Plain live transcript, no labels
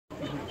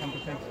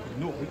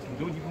know, which we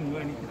don't even know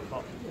anything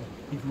about,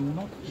 is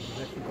not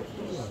investigated.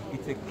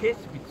 It's a case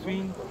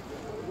between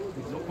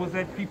the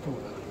supposed people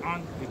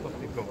and the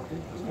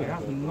government. It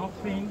has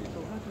nothing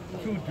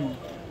to do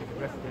with the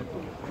residents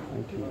of the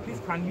country.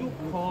 Please, can you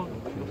call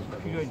your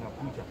superior in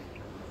Abuja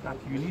that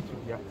you need to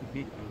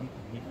deactivate, you need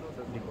to leave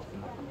Lagos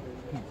now?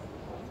 Please.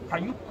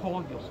 Can you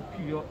call your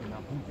superior in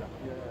Abuja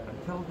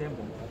and tell them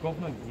the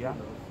governor is here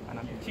and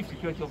I'm the chief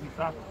security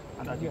officer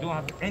and that you don't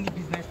have any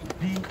business to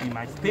be in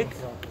my state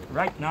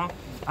right now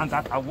and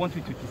that I want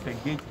you to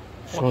disengage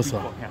from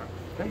here.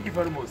 Thank you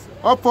very much, sir.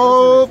 Up,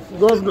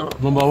 Governor.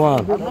 Number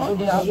one.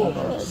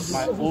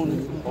 My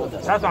own order.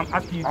 That's why I'm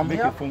asking you to make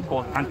a phone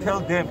call and tell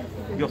them,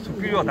 your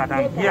superior, that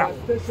I'm here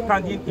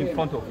standing in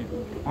front of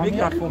you. Make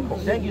that phone call.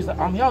 Thank you, sir.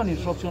 I'm here on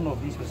instruction of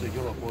this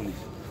Magodo of Police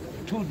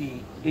to the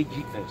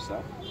AGF,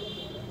 sir.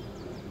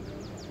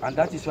 And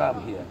that is why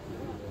I'm here.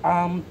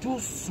 I'm too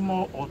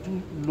small or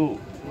too low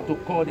to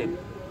call them.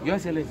 Your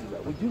Excellency,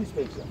 sir, with due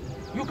respect, sir,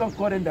 you can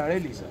call them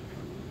directly, sir.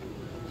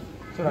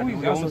 So that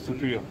is your own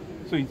superior.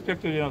 So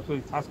Inspector General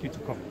so ask you to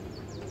come.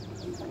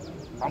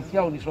 I'm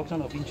here on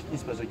instruction of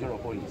Inspector General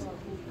of Police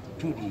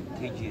to the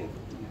AGF.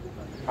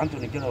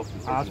 Attorney General of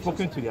Police. I have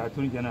spoken to the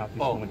Attorney General at this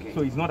moment, okay.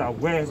 So he's not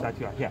aware that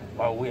you are here.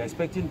 Well, we are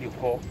expecting the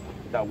call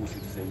that we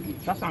should disengage.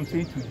 That's what I'm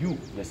saying to you.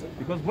 Yes, sir.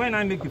 Because when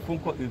I make the phone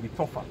call, it will be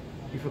tougher.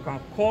 If you can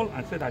call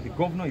and say that the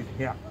governor is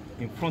here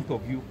in front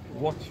of you,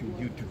 what should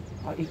you do?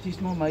 It is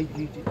not my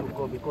duty to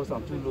call because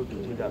I'm too low to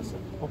do that, sir.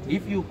 Okay.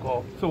 If you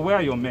call... So where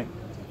are your men?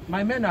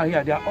 My men are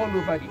here. They are all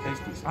over the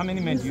estate. How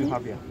many men do you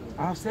have here?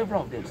 I have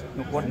several of them, sir.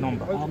 No, what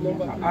number?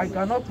 I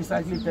cannot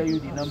precisely tell you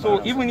the number.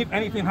 So even if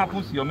anything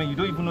happens to your men, you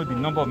don't even know the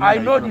number of men? I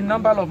know the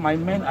number of my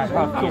men I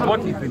have. So what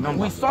is the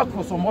number? We sought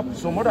for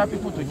some other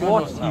people to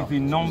join us. What is the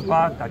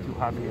number that you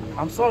have here?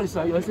 I'm sorry,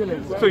 sir. Your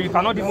Excellency. So you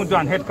cannot even do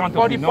an head count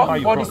of the number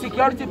you For got? the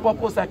security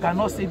purpose, I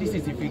cannot say this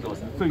is the figure,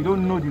 sir. So you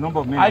don't know the number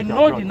of men? I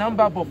know the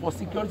number, but for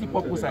security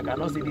purpose, I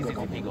cannot say this is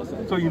the figure,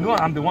 sir. So you know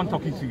I'm the one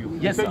talking to you?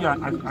 Yes, you sir. You're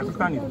an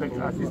assistant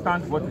inspector.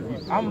 Assistant, what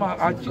is it? I'm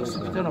a chief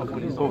superintendent of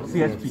police. Oh,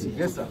 CSP.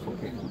 Yes, sir.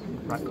 Okay.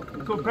 Right.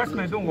 So,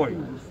 pressmen, don't worry.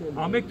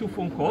 I'll make 2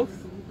 phone calls,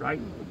 right?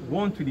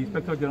 One to the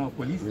Inspector General of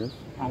Police, yes,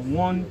 and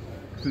one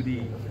to the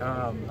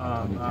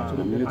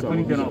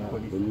Attorney General of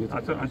Police,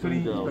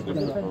 Attorney of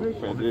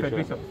the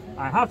Federation.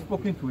 I have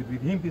spoken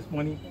with him this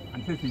morning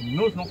and says he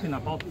knows nothing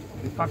about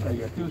the fact that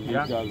you are still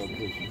here.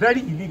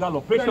 Very illegal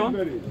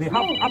operation. They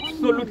have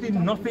absolutely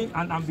nothing,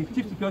 and I'm the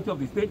chief security of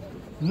the state.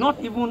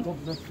 Not even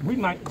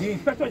with the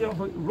Inspector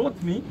General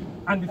wrote me,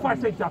 and before I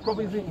said they are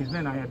promising his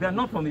men are here. They are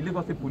not from the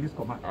Lagos State Police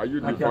Command. Are you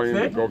defying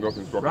the governor's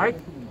instruction?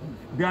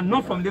 Right? They are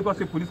not from Lagos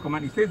State Police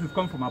Command. He says it's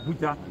coming from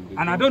Abuja,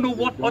 and I don't know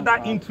what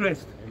other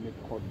interest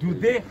do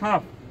they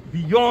have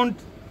beyond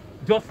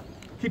just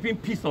keeping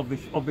peace of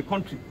the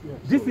country.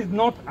 This is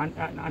not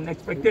an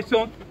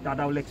expectation that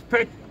I will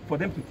expect for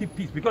them to keep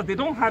peace, because they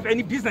don't have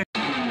any business.